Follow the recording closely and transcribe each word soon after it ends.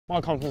My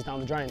confidence down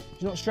the drain. Do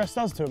you know what stress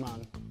does to a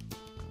man?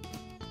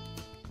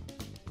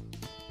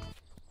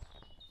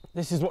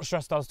 This is what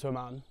stress does to a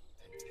man.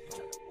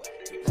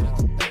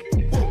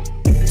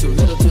 Too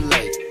little, too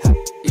late.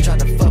 You tried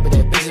to fuck with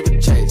that bitch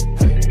with Chase.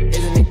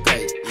 Isn't it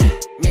great?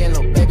 Me and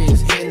little baby is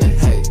hitting the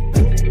hay.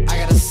 I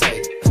gotta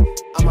say,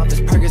 I'm off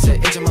this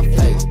Percocet itch in my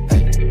face.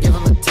 Give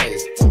him a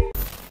taste.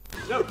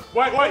 No,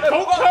 wait,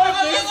 don't turn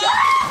this!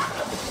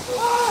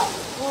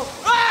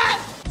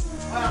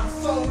 I'm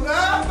so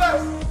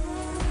nervous!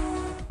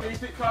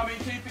 Keep it coming,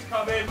 keep it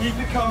coming, keep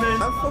it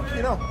coming. I'm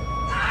fucking up.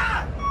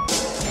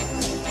 This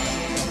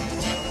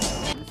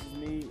is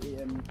me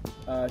eating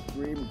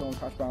 3 McDonald's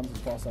crash browns as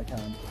fast as I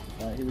can.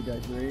 Here we go,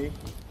 3,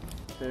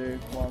 2,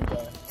 1,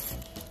 go.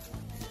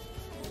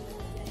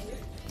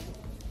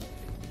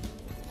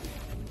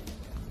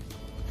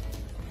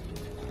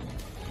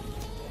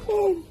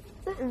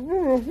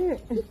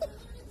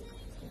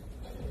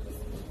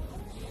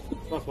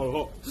 That's quite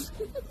hot.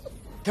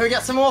 Can we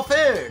get some more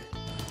food?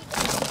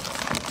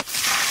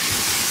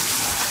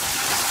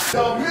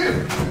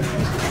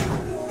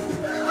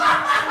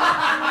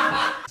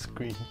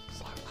 Scream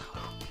so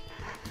loud.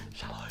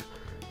 Shallow.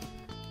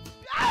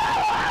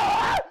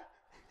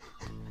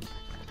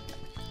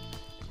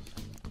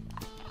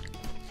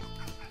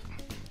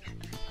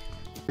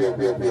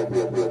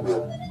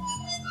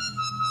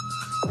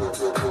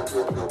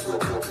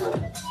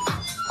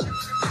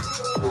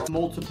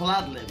 Multiple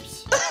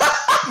ad-libs.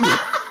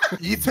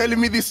 You telling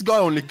me this guy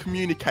only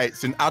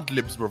communicates in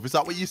ad-libs, bro? Is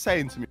that what you're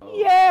saying to me?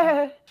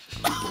 Yeah!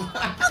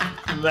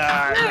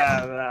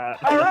 Nah.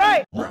 All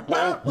right!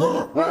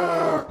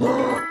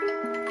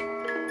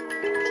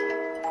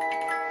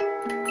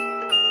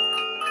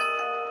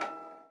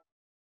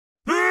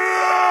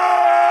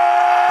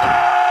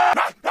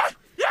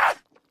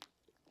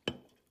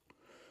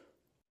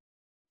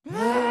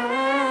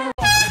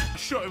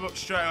 Shut him up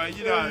straight away,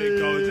 you know how it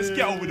goes. Let's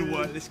get on with the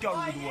work, let's get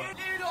on with the work.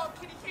 Can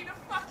you keep the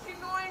fucking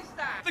noise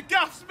down? The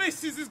gas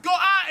missus has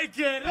got out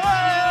again!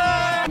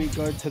 Hey! We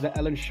go to the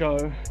Ellen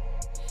show.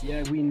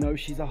 Yeah, we know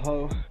she's a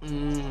hoe.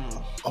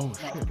 Oh,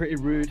 shit. Pretty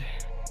rude.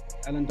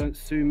 Ellen, don't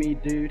sue me,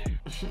 dude.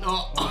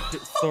 Oh,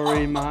 shit,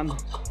 sorry, man.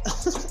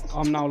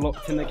 I'm now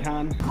locked in the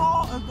can.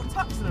 Oh, I've got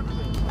taps and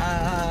everything.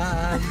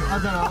 I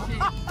don't know.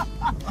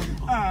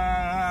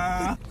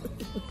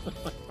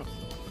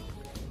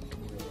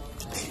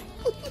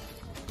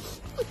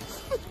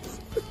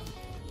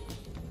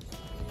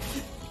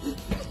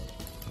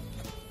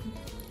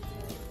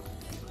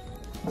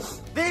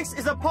 This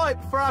is a pipe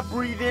for our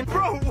breathing.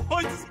 Bro,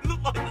 why does it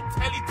look like the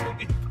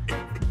Teletubby?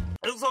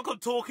 It looks like I'm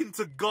talking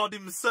to God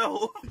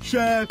himself.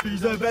 Chef,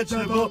 he's a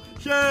vegetable.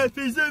 Chef,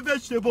 he's a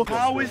vegetable.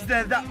 How is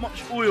there that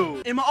much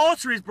oil? In my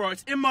arteries, bro.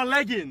 It's in my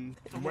legging.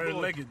 I'm wearing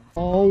leggings.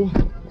 Oh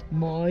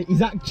my, is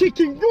that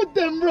chicken good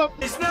then, bro?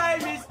 His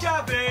name is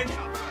Gavin.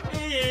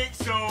 He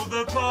eats all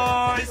the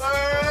pies.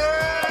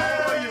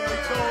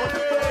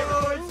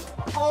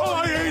 I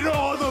eat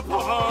all the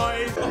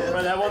pies.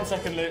 Wait there 1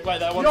 second, Luke. Wait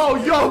there 1 Yo,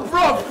 second. yo,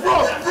 bro.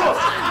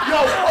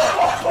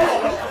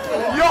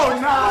 Yo,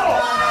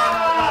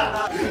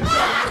 nah.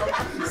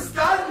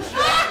 Stand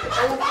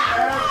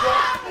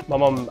My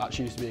mum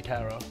actually used to be a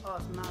carer. Oh,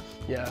 it's mad.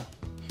 Yeah.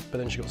 But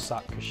then she got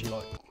sacked because she,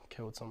 like,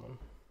 killed someone.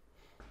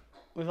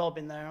 We've all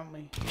been there, haven't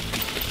we?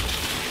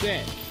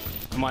 Yeah.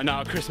 I might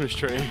know a Christmas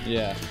tree.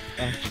 Yeah,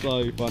 that's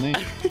so funny.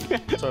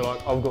 So,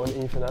 like, I've got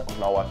an Ethernet.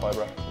 No Wi-Fi,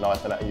 bro. No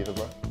Ethernet either,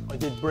 bro. I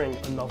did bring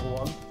another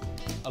one,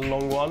 a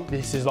long one.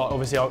 This is like,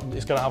 obviously,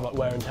 it's gonna have like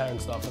wear and tear and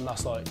stuff, and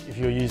that's like, if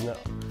you're using it,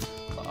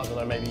 like, I don't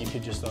know, maybe you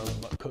could just like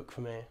cook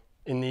for me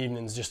in the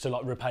evenings just to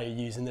like repay you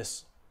using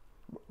this.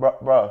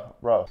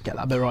 Bro. Get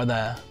that bit right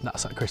there,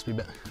 that's that crispy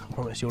bit. I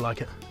promise you'll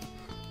like it.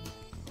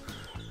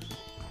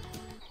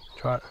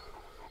 Try it.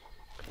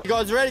 You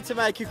guys ready to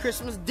make your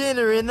Christmas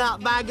dinner in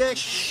that bag of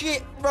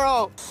shit,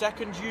 bro?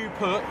 Second you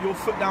put your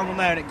foot down on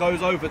there and it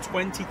goes over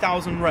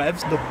 20,000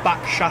 revs, the back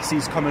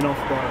chassis coming off,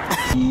 bro.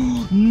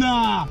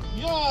 Nah!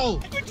 Yo!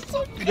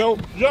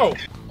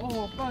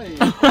 Oh, babe.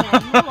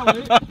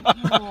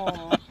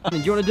 Do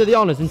you want to do the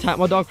honours and take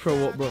my dog for a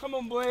walk, bro? Come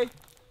on, boy.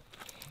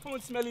 Come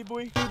on, smelly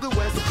boy. To the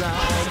west side, I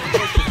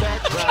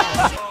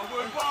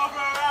would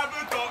rather have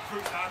a dog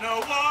fruit than a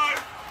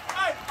wife.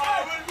 Hey,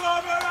 I would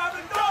rather have a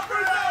dog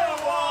fruit than a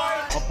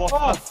wife. My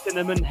boss has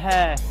cinnamon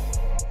hair.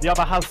 The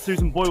other has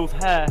Susan Boyle's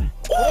hair. And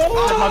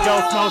my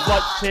girl smells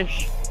like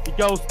fish. The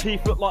girl's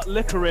teeth look like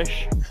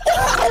licorice.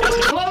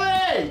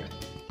 Chloe!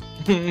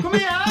 Come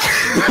here!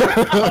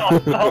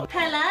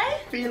 Hello?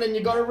 Phelan,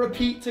 you gotta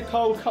repeat to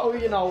Coco,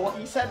 you know what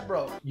he said,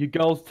 bro. Your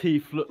girl's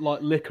teeth look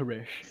like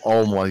licorice.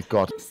 Oh my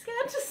God. I'm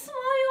scared to smile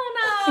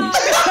now.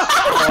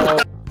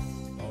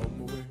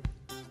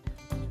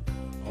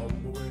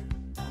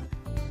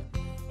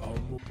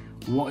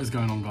 What is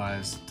going on,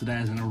 guys? Today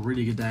has been a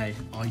really good day.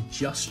 I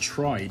just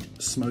tried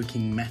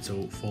smoking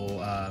metal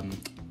for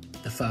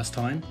the first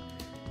time.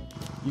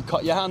 You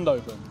cut your hand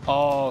open?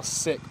 Oh,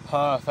 sick,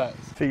 perfect.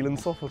 Feeling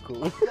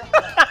sophical.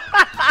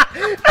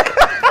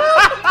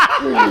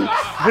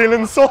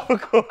 Feeling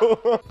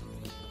sophical.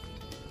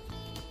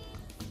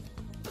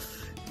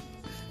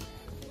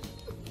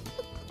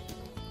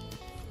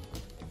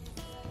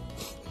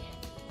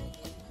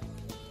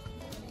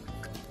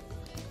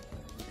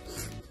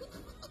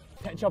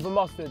 ketchup and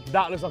mustard.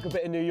 That looks like a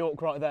bit of New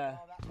York right there.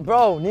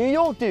 Bro, New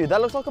York, dude.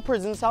 That looks like a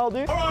prison cell,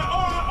 dude.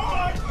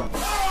 Alright,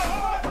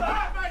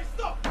 mate,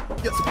 stop!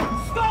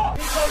 Stop!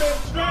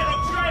 Straight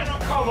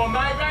up. Come on,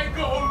 mate, we ain't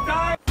got all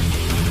day.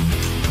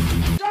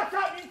 Shut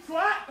up, you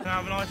twat! Can I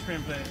have an ice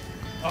cream, please?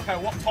 Okay,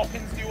 what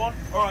toppings do you want?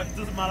 Alright,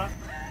 doesn't matter.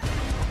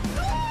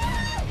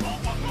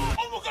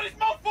 Oh my god, it's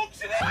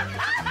malfunctioning!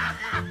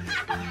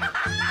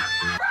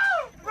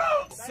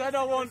 Said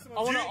I want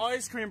an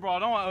ice cream, bro. I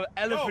don't want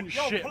elephant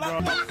shit,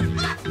 bro.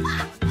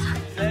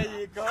 There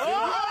you go.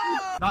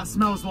 That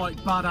smells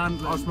like bad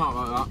handling. I smell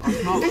like that.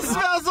 It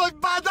smells like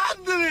bad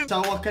handling.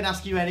 So I can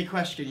ask you any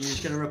question, you're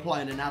just going to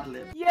reply in an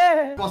ad-lib?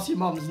 Yeah. What's your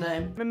mum's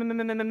name?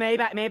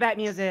 Maybach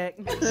music.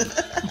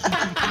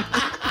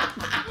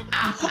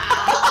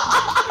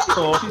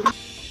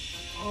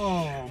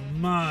 Oh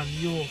man,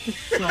 you're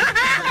so...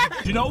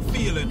 You know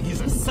Phelan, he's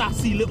a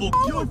sassy little...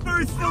 Your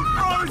food's still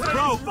frozen!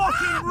 Bro,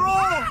 fucking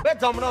raw! We're at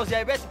Domino's,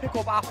 yeah, we had to pick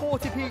up our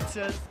 40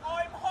 pizzas.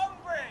 I'm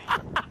hungry!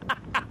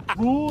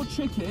 Raw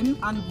chicken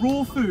and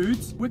raw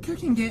foods, we're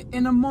cooking it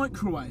in a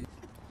microwave.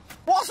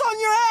 What's on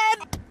your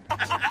head?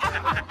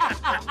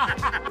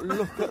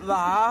 Look at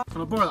that.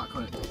 Can I borrow that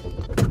quick?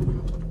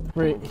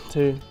 3,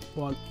 2,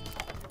 1.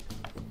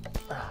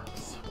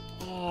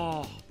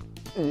 Oh.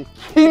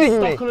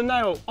 Stuck on a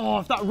nail. Oh,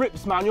 if that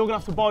rips, man, you're gonna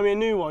have to buy me a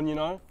new one, you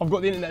know? I've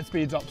got the internet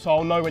speeds up, so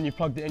I'll know when you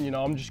plugged it in, you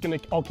know?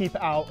 I'll keep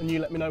it out and you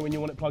let me know when you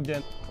want it plugged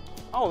in.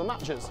 Oh, the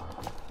matches.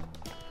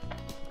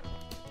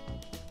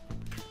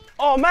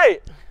 Oh,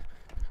 mate.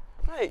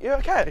 Mate, you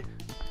okay?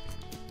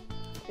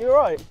 You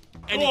alright?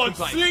 Oh,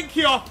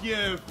 slinky off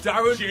you!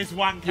 Darren, cheers,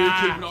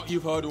 wanker!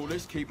 You've heard all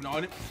this, keep an eye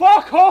on it.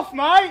 Fuck off,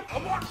 mate!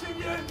 I'm watching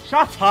you!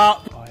 Shut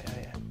up!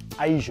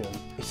 Asian.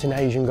 It's an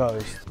Asian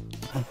ghost.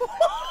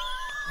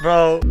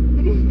 Bro.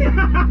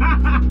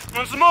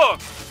 Want some more?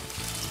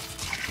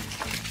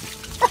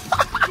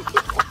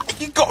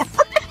 You got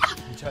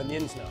You turned the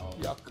internet off?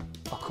 Yeah,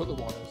 I cut the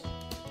wires.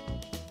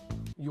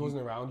 You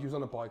wasn't around, you was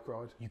on a bike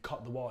ride. You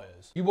cut the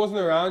wires? You wasn't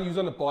around, you was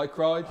on a bike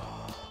ride.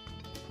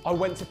 I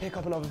went to pick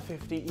up another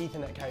 50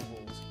 Ethernet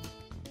cables.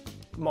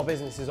 My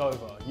business is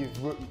over. You've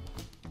ruined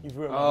my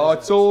business.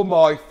 It's all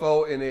my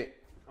fault, innit?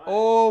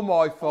 All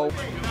my fault.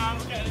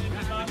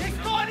 This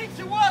guy needs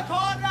to work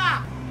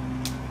harder.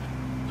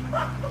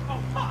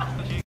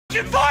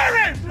 You're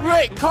firing!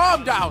 Rick,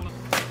 calm down.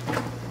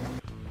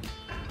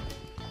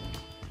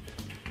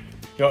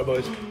 You alright,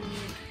 boys?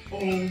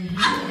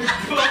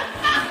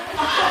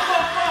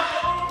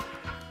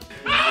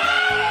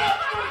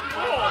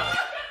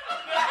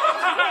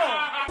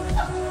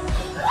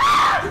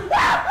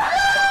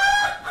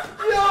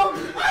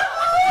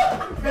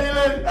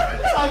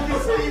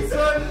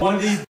 One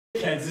of these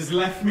kids has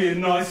left me a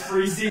nice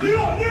free seat. You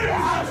don't need it,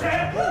 I'll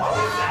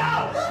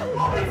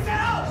be set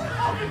out!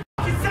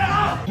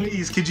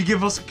 Please, could you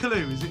give us a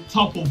clue? Is it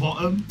top or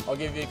bottom? I'll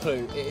give you a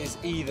clue. It is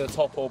either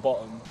top or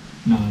bottom.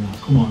 No,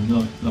 come on,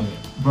 look.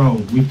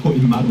 Bro, we put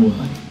in mad work.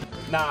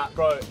 Nah,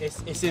 bro,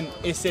 it's in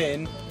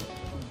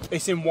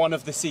one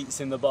of the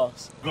seats in the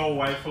bus. Go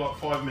away for like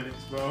 5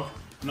 minutes, bro.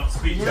 Not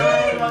speaking.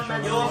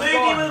 Your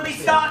movie will be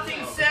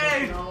starting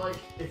soon. You know, like,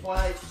 if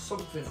I ate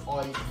something,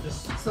 I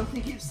just...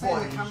 Something keeps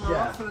saying the camera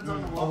off and I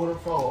don't know I what.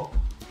 wouldn't throw up.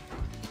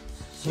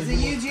 Is it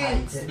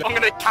Eugene's? I'm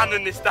gonna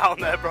cannon this down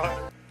there, bro.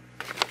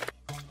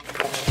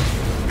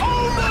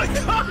 Oh my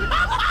god!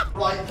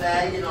 Right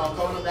there, you know,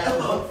 going up there, I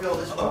don't feel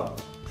this one.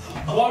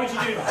 Why would you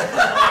do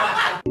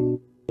that?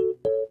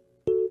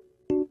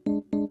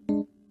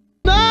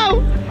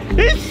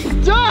 It's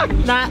stuck!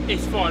 Nah,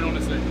 it's fine,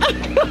 honestly.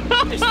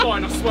 It's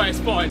fine, I swear it's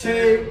fine.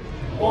 2,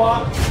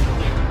 1.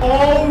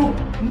 Oh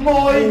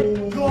my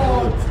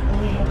god!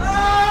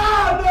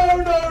 Ah,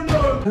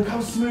 no! Look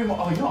how smooth.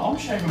 Oh, you know, I'm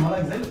shaving my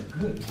legs, they look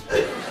good.